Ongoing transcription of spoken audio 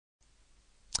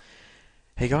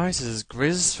Hey guys, this is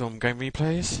Grizz from Game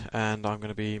Replays, and I'm going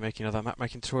to be making another map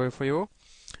making tutorial for you all.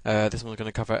 This one's going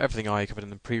to cover everything I covered in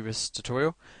the previous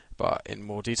tutorial, but in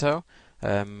more detail,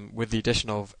 with the addition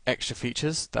of extra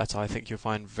features that I think you'll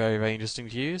find very, very interesting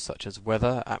to use, such as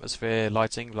weather, atmosphere,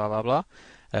 lighting, blah blah blah.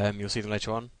 You'll see them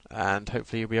later on, and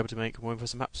hopefully you'll be able to make more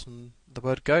interesting maps from the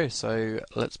word go. So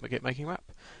let's get making a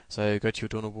map. So go to your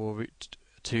Dawnable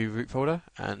root folder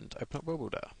and open up World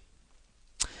Builder.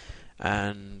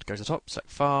 And go to the top, select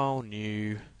File,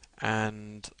 New,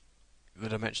 and the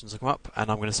dimensions will come up. And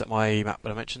I'm going to set my map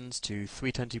dimensions to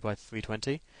 320 by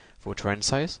 320 for terrain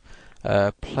size.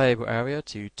 Playable area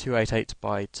to 288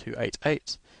 by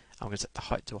 288. I'm going to set the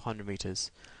height to 100 meters.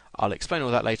 I'll explain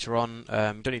all that later on.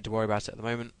 Don't need to worry about it at the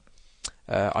moment.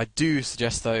 I do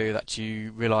suggest though that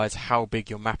you realise how big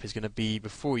your map is going to be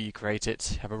before you create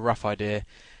it. Have a rough idea.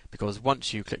 Because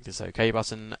once you click this OK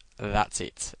button, that's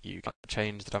it. You can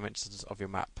change the dimensions of your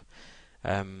map.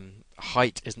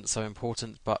 Height isn't so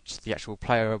important, but the actual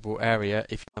playable area,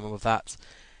 if you come with that,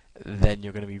 then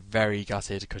you're going to be very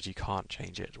gutted because you can't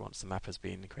change it once the map has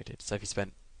been created. So if you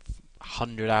spent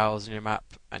 100 hours on your map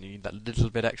and you need that little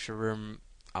bit extra room,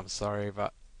 I'm sorry,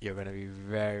 but you're going to be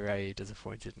very, very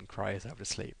disappointed and cry yourself to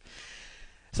sleep.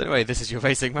 So anyway, this is your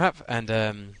basic map,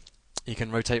 and you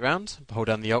can rotate around, hold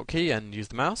down the Alt key and use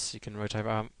the mouse. You can rotate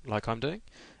around like I'm doing.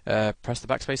 Press the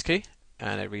backspace key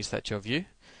and it resets your view.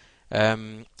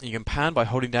 You can pan by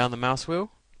holding down the mouse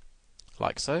wheel,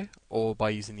 like so, or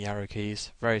by using the arrow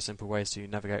keys. Very simple ways to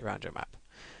navigate around your map.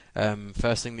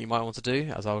 First thing that you might want to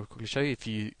do, as I'll quickly show you, if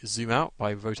you zoom out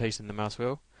by rotating the mouse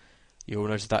wheel, you'll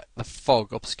notice that the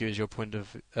fog obscures your point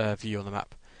of view on the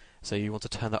map. So you want to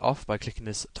turn that off by clicking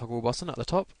this toggle button at the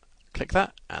top. Click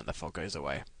that and the fog goes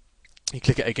away. You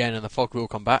click it again and the fog will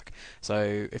come back,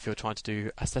 so if you're trying to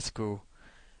do aesthetical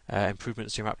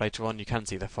improvements to your map later on, you can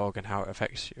see the fog and how it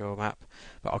affects your map.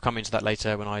 But I'll come into that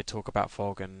later when I talk about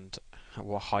fog and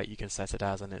what height you can set it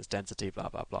as and its density, blah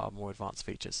blah blah, more advanced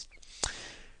features.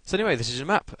 So anyway, this is your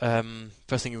map.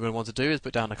 First thing you're going to want to do is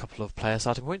put down a couple of player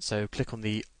starting points, so click on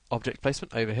the object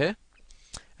placement over here.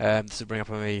 This will bring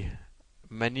up a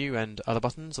menu and other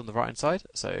buttons on the right hand side,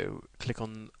 so click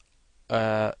on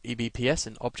EBPS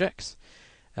in Objects,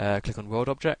 click on World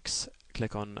Objects,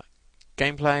 click on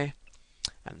Gameplay,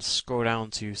 and scroll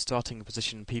down to Starting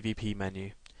Position PvP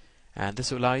menu. And this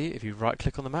will allow you, if you right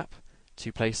click on the map,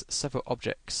 to place several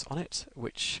objects on it,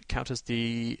 which count as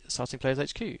the starting player's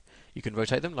HQ. You can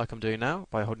rotate them like I'm doing now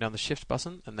by holding down the Shift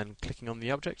button and then clicking on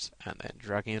the object and then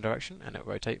dragging in a direction and it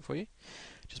will rotate for you.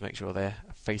 Just make sure they're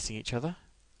facing each other.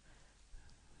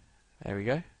 There we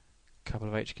go. Couple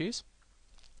of HQs.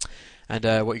 And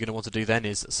what you're going to want to do then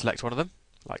is select one of them,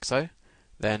 like so.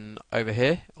 Then over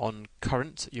here on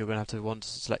current, you're going to want to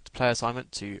select player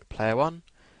assignment to player 1,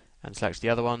 and select the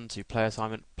other one to player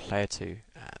assignment player 2.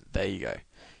 And there you go.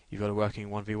 You've got a working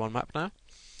 1v1 map now.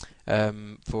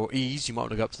 For ease, you might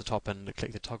want to go up to the top and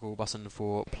click the toggle button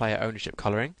for player ownership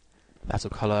colouring. That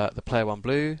will colour the player 1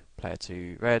 blue, player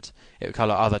 2 red. It will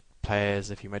colour other players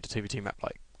if you made a 2v2 map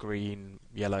like green,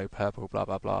 yellow, purple, blah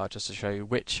blah blah, just to show you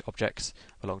which objects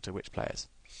belong to which players.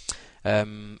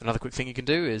 Another quick thing you can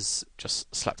do is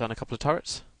just slap down a couple of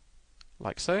turrets,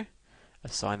 like so,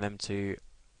 assign them to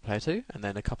player 2, and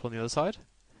then a couple on the other side.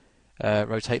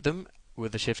 Rotate them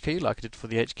with the Shift key, like I did for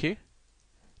the HQ,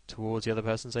 towards the other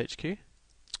person's HQ.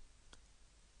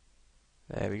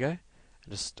 There we go.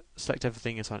 And just select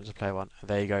everything and assign it to player 1. And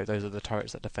there you go, those are the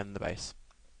turrets that defend the base.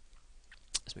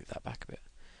 Let's move that back a bit.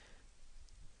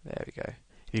 There we go.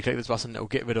 If you click this button, it will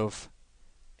get rid of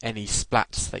any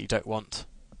splats that you don't want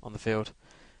on the field.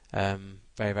 Very,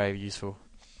 very useful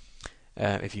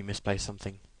if you misplace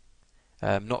something.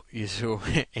 Not useful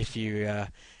if you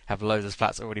have loads of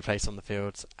splats already placed on the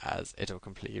field, as it will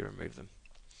completely remove them.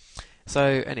 So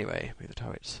anyway, move the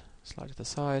turrets, slide to the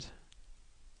side.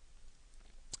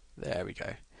 There we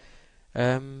go.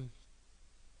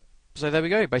 So there we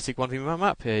go, basic 1v1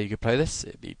 map. You could play this,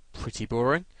 it'd be pretty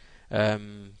boring.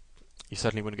 You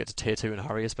certainly wouldn't get to tier 2 in a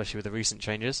hurry, especially with the recent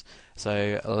changes.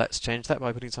 So let's change that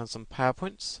by putting down some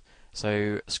PowerPoints.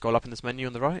 So scroll up in this menu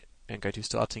on the right and go to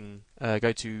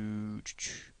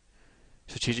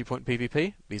Strategic Point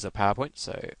PvP. These are PowerPoints,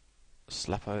 so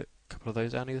slap a couple of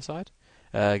those down either side.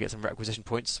 Get some Requisition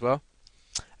points as well.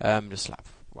 Just slap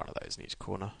one of those in each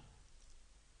corner.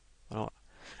 Why not?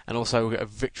 And also we'll get a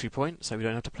victory point, so we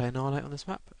don't have to play Annihilate on this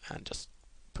map, and just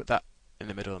put that in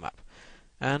the middle of the map.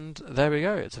 And there we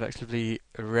go, it's effectively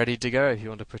ready to go if you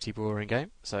want a pretty boring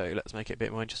game. So let's make it a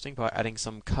bit more interesting by adding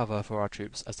some cover for our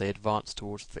troops as they advance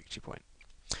towards the victory point.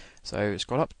 So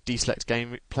scroll up, deselect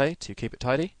gameplay to keep it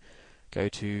tidy. Go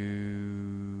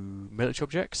to military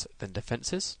objects, then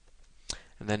defences,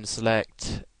 and then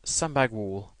select sandbag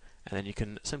wall, and then you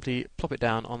can simply plop it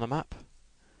down on the map,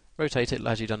 rotate it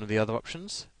as you've done with the other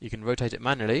options. You can rotate it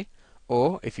manually,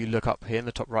 or if you look up here in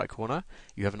the top right corner,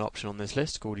 you have an option on this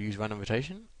list called use random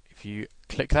rotation. If you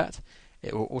click that,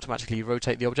 it will automatically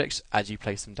rotate the objects as you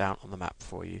place them down on the map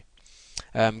for you.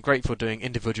 Great for doing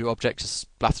individual objects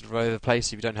splattered all over the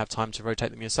place if you don't have time to rotate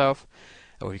them yourself,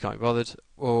 or if you can't be bothered,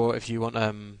 or if you want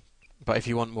but if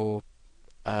you want more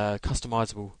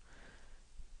customizable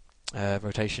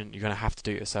rotation, you're going to have to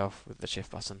do it yourself with the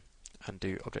shift button and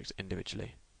do objects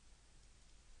individually.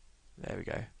 There we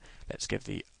go. Let's give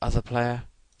the other player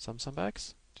some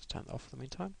sandbags. Just turn that off for the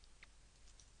meantime.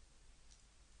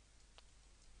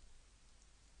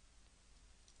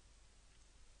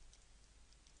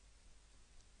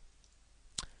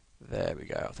 There we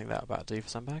go. I think that'll about do for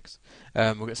sandbags.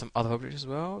 We'll get some other objects as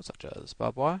well, such as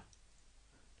barbed wire.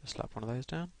 Just slap one of those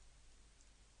down.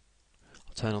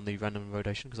 I'll turn on the random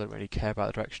rotation because I don't really care about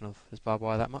the direction of this barbed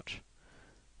wire that much.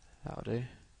 That'll do.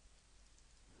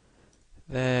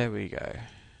 There we go.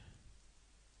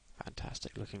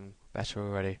 Fantastic, looking better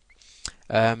already.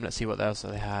 Let's see what else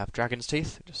they have. Dragon's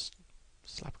teeth. Just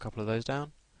slap a couple of those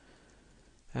down.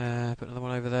 Put another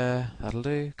one over there. That'll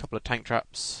do. A couple of tank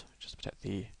traps, just to protect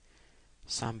the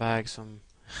sandbags from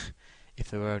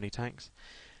if there were any tanks.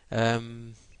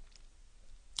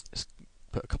 Just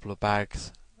put a couple of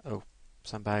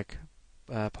sandbag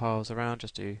piles around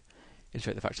just to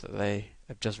illustrate the fact that they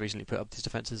have just recently put up these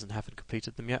defences and haven't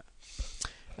completed them yet.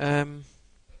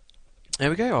 There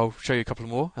we go. I'll show you a couple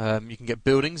more. You can get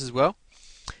buildings as well,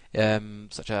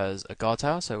 such as a guard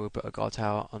tower. So we'll put a guard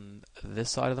tower on this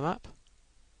side of the map.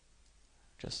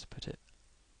 Just put it,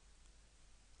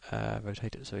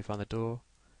 rotate it so we find the door.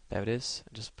 There it is.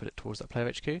 And just put it towards that player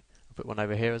HQ. We'll put one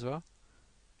over here as well.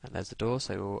 And there's the door,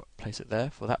 so we'll place it there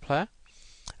for that player.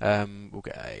 We'll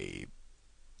get a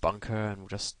bunker and we'll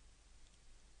just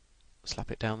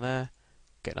slap it down there.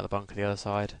 Get another bunker the other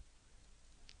side.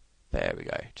 There we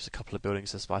go. Just a couple of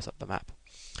buildings to spice up the map.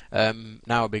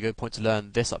 Now would be a good point to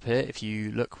learn this up here. If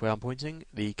you look where I'm pointing,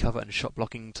 the cover and shot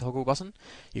blocking toggle button,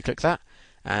 you click that,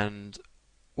 and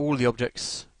all the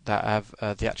objects that have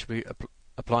the attribute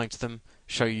applying to them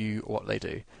show you what they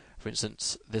do. For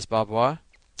instance, this barbed wire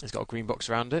has got a green box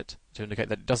around it to indicate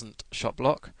that it doesn't shot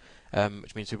block,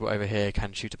 which means people over here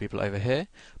can shoot at people over here,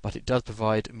 but it does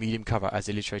provide medium cover as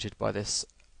illustrated by this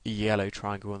yellow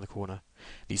triangle in the corner.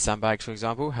 These sandbags, for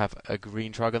example, have a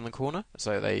green triangle in the corner,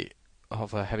 so they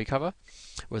offer heavy cover,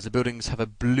 whereas the buildings have a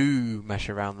blue mesh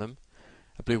around them,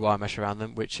 a blue wire mesh around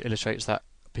them, which illustrates that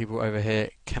people over here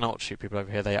cannot shoot people over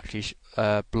here, they actually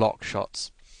block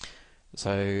shots.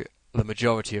 So the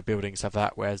majority of buildings have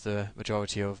that, whereas the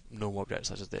majority of normal objects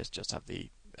such as this just have the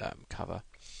cover.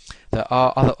 There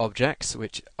are other objects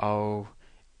which I'll,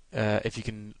 if you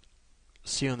can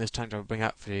see on this tank I'll bring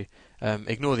out for you,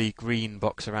 ignore the green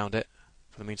box around it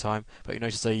for the meantime, but you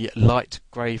notice a light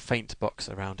grey faint box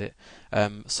around it.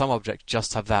 Some objects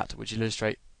just have that, which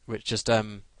just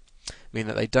mean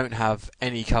that they don't have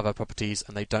any cover properties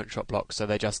and they don't shot block, so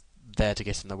they're just there to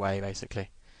get in the way,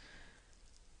 basically.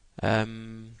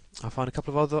 I'll find a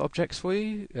couple of other objects for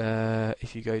you.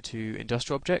 If you go to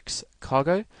industrial objects,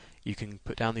 cargo, you can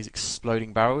put down these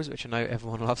exploding barrels, which I know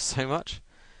everyone loves so much.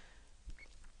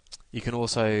 You can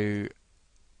also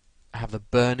have the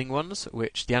burning ones,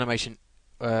 which the animation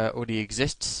already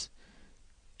exists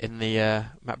in the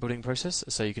map building process,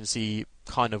 so you can see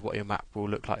kind of what your map will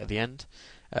look like at the end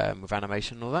with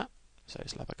animation and all that. So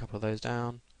slap a couple of those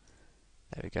down.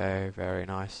 There we go, very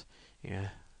nice. Yeah,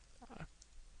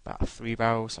 about 3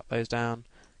 barrels, slap those down.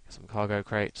 Get some cargo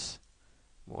crates,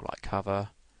 more like cover.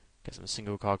 Get some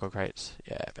single cargo crates.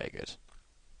 Yeah, very good.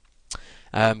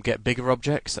 Get bigger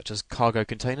objects such as cargo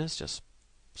containers. Just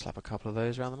slap a couple of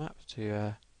those around the map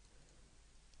to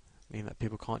mean that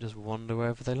people can't just wander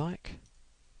wherever they like.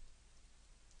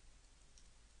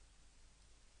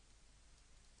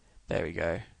 There we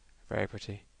go. Very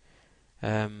pretty.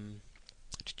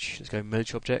 Let's go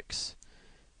military objects.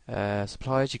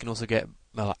 Supplies. You can also get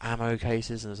ammo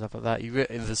cases and stuff like that.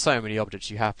 There's so many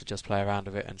objects you have to just play around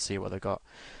with it and see what they've got.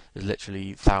 There's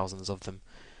literally thousands of them.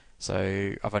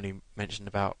 So I've only mentioned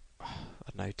about, I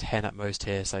don't know, 10 at most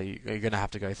here, so you're going to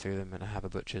have to go through them and have a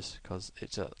butcher's because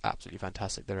it's absolutely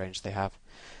fantastic the range they have.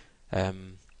 The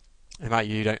amount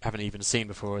you haven't even seen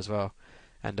before as well,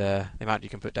 and the amount you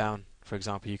can put down. For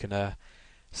example, you can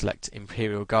select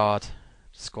Imperial Guard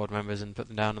squad members and put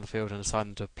them down on the field and assign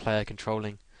them to player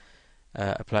controlling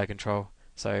a player control.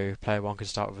 So player 1 can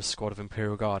start with a squad of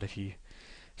Imperial Guard if you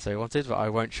so wanted, but I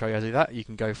won't show you how to do that. You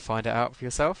can go find it out for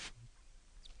yourself.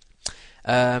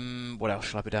 What else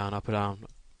shall I put down? I'll put down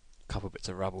a couple of bits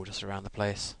of rubble just around the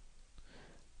place,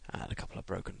 and a couple of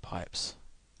broken pipes.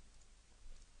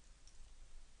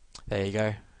 There you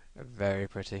go. Very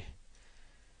pretty.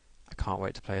 I can't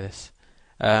wait to play this.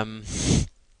 Yeah,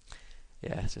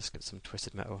 just get some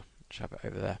twisted metal, shove it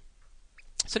over there.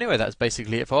 So anyway, that's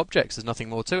basically it for objects. There's nothing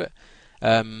more to it.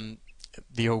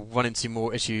 You'll run into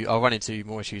more issues. I'll run into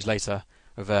more issues later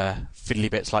with fiddly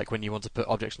bits, like when you want to put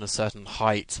objects on a certain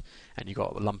height and you've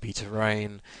got lumpy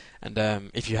terrain, and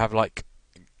if you have like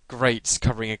grates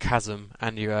covering a chasm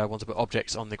and you want to put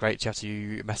objects on the grates, you have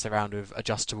to mess around with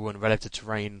adjustable and relative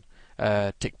terrain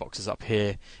tick boxes up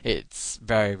here. It's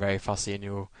very, very fussy, and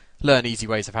you'll learn easy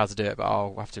ways of how to do it, but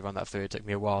I'll have to run that through. It took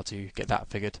me a while to get that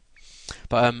figured.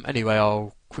 But anyway,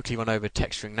 I'll quickly run over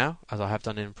texturing now, as I have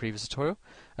done in a previous tutorial.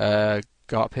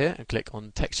 Go up here and click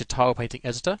on Texture Tile Painting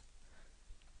Editor.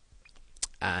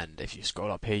 And if you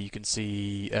scroll up here, you can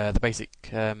see the basic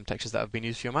textures that have been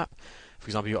used for your map. For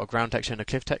example, you've got a ground texture and a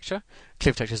cliff texture.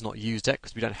 Cliff texture is not used yet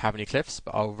because we don't have any cliffs,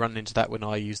 but I'll run into that when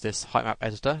I use this height map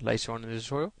editor later on in the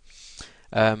tutorial.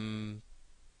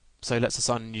 So let's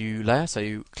assign a new layer. So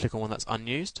you click on one that's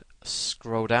unused,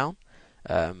 scroll down,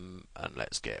 and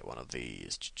let's get one of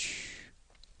these.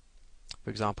 For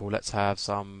example, let's have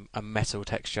a metal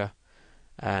texture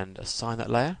and assign that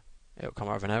layer. It'll come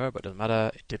out with an error, but it doesn't matter.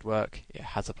 It did work. It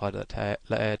has applied to that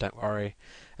layer. Don't worry.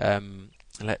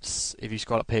 If you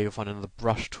scroll up here, you'll find another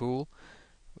brush tool.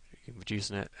 You can reduce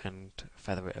it and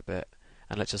feather it a bit.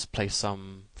 And let's just place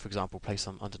some, for example, place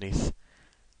some underneath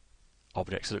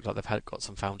objects that look like they've got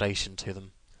some foundation to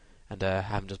them, and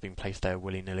haven't just been placed there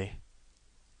willy-nilly.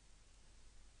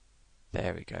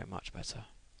 There we go, much better.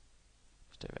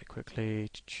 Let's do it very quickly.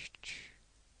 Do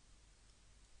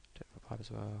it for pipe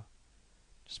as well.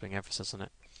 Just bring emphasis on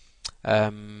it.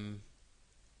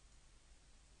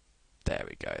 There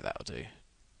we go, that'll do.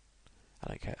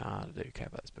 I do care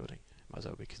about this building. Might as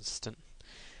well be consistent.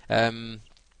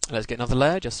 Let's get another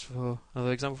layer just for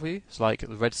another example for you. It's like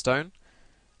the redstone.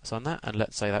 Assign that, and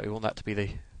let's say that we want that to be the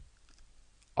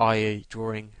eye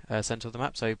drawing center of the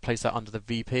map. So place that under the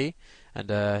VP, and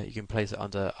you can place it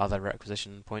under other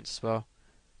requisition points as well,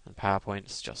 and power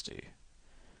points. Just to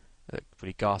look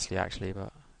pretty ghastly actually,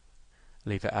 but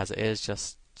leave it as it is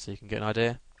just so you can get an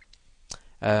idea.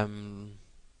 That'll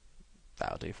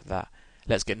do for that.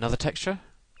 Let's get another texture,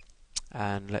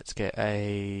 and let's get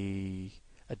a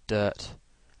dirt.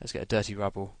 Let's get a dirty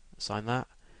rubble. Assign that,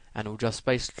 and we'll just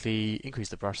basically increase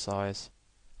the brush size.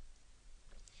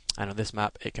 And on this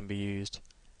map, it can be used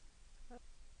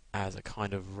as a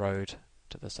kind of road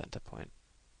to the center point,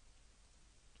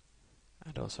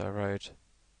 and also a road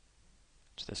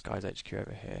to this guy's HQ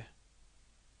over here.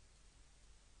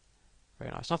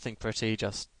 Very nice. Nothing pretty,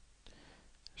 just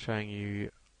showing you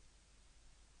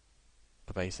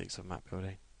the basics of map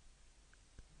building.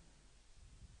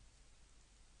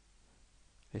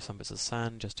 Leave some bits of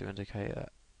sand just to indicate that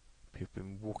people have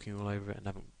been walking all over it and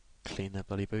haven't cleaned their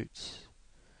bloody boots.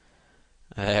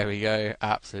 There we go.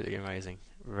 Absolutely amazing.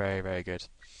 Very, very good.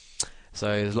 So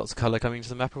there's lots of colour coming to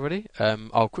the map already.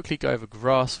 I'll quickly go over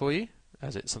grass for you,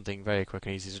 as it's something very quick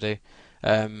and easy to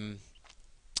do.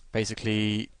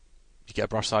 Basically, you get a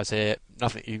brush size here.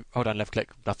 Nothing. You hold down left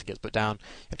click, nothing gets put down.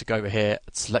 You have to go over here,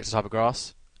 select a type of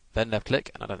grass, then left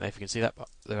click, and I don't know if you can see that, but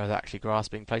there is actually grass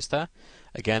being placed there.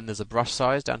 Again, there's a brush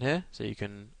size down here, so you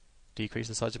can decrease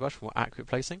the size of your brush for more accurate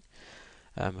placing.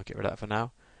 I'll get rid of that for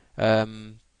now.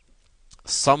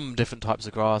 Some different types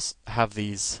of grass have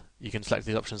these. You can select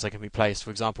these options; they can be placed. For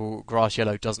example, grass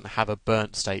yellow doesn't have a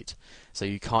burnt state, so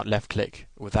you can't left click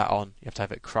with that on. You have to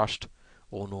have it crushed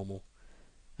or normal,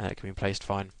 and it can be placed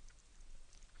fine.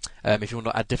 If you want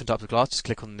to add different types of grass, just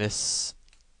click on this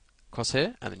cross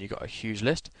here, and then you've got a huge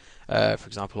list. For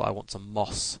example, I want some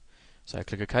moss, so I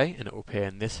click OK, and it will appear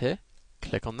in this here.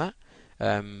 Click on that,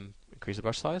 increase the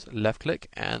brush size, left click,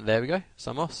 and there we go,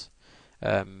 some moss.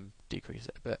 Decrease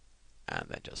it a bit, and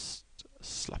then just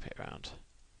slap it around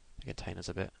the containers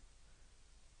a bit.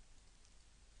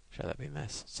 Show that being there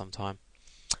sometime.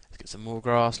 Let's get some more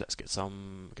grass. Let's get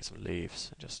some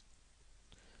leaves. Just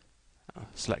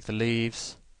select the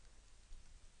leaves.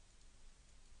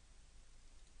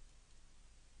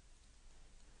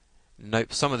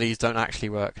 Nope, some of these don't actually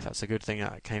work. That's a good thing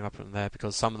that came up in there,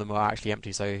 because some of them are actually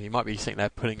empty, so you might be sitting there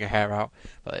pulling your hair out,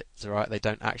 but it's alright, they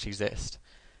don't actually exist.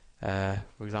 For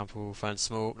example, ferns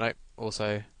small, nope,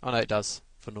 also, oh no, it does,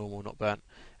 for normal, not burnt.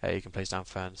 You can place down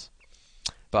ferns.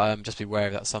 But just be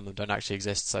aware that some of them don't actually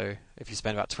exist, so if you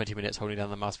spend about 20 minutes holding down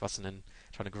the mouse button and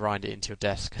trying to grind it into your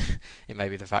desk, it may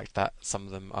be the fact that some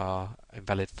of them are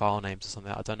invalid file names or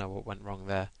something. I don't know what went wrong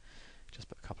there. Just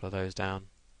put a couple of those down.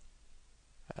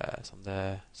 some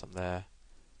there, some there,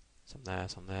 some there,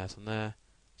 some there, some there,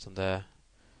 some there.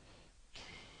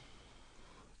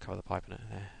 Cover the pipe in it,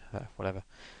 whatever.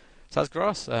 So that's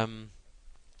grass.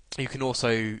 You can also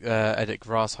edit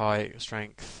grass height,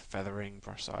 strength, feathering,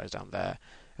 brush size down there.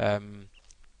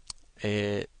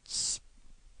 It's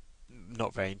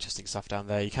not very interesting stuff down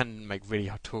there. You can make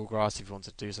really tall grass if you want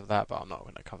to do some of that, but I'm not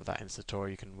going to cover that in this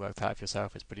tutorial. You can work that out for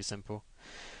yourself. It's pretty simple.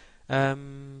 I'll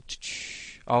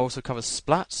also cover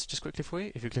splats just quickly for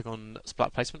you. If you click on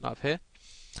splat placement up here,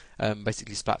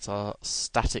 basically splats are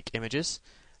static images.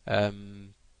 So,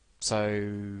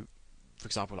 for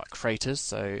example, like craters.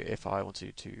 So if I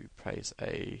wanted to place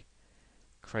a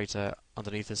crater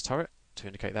underneath this turret to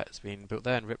indicate that it's been built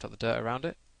there and ripped up the dirt around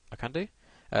it, I can do.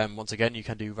 Once again, you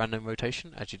can do random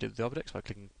rotation as you did with the objects by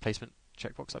clicking placement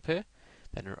checkbox up here,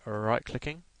 then right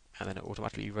clicking, and then it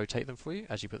automatically rotate them for you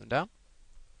as you put them down.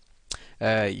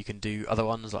 You can do other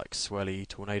ones like swirly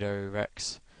tornado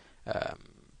wrecks.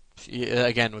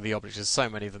 Again, with the objects, there's so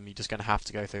many of them. You're just going to have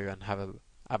to go through and have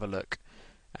a look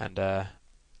and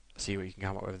see what you can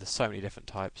come up with. There's so many different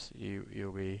types.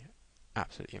 You'll be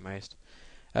absolutely amazed.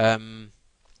 Let's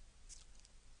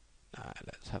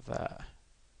have that.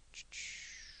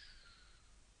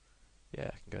 Yeah,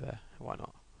 I can go there. Why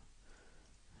not?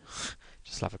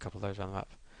 Just have a couple of those around the map.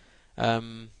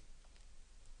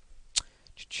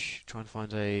 Try and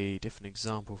find a different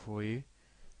example for you.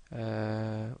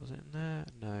 Was it in there?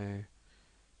 No.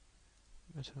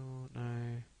 Metal?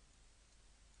 No.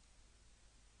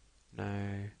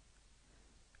 No.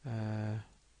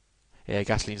 Yeah,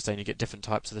 gasoline stain. You get different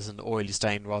types. So there's an oily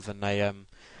stain rather than a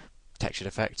textured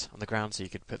effect on the ground. So you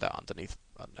could put that underneath.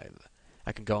 I don't know.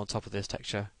 I can go on top of this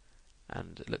texture,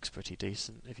 and it looks pretty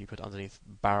decent if you put it underneath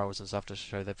barrels and stuff to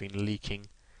show they've been leaking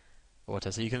or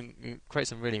whatever. So you can create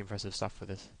some really impressive stuff with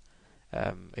this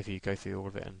if you go through all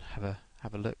of it and have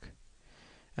a look.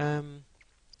 There's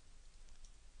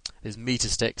meter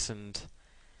sticks and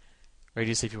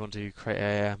radius if you want to create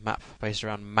a map based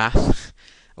around math,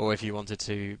 or if you wanted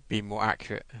to be more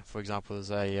accurate. For example, there's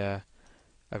a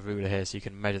ruler here, so you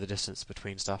can measure the distance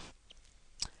between stuff.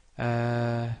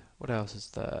 What else is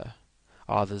there?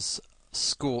 There's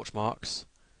scorch marks.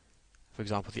 For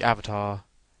example, the avatar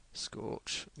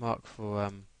scorch mark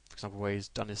for example, where he's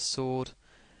done his sword.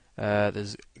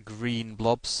 There's green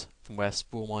blobs from where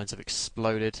spore mines have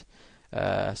exploded.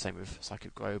 Same with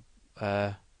psychic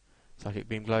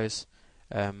beam glows.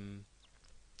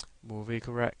 More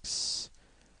vehicle wrecks.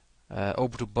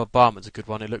 Orbital bombardment's a good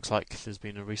one. It looks like there's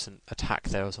been a recent attack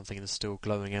there or something, and there's still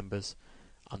glowing embers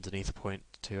underneath a point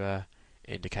to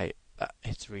indicate that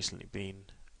it's recently been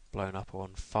blown up or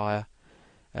on fire.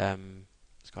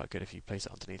 It's quite good if you place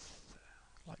it underneath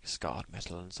like scarred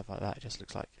metal and stuff like that. It just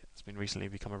looks like it's been recently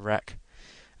become a wreck.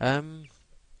 And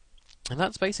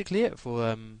that's basically it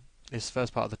for this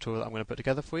first part of the tour that I'm going to put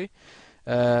together for you.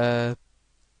 There's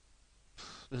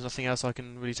nothing else I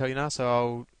can really tell you now,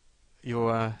 so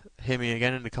you'll hear me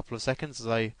again in a couple of seconds as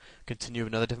I continue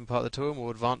with another different part of the tour,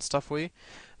 more advanced stuff for you.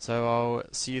 So I'll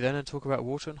see you then and talk about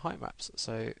water and height maps.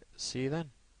 So see you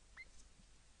then.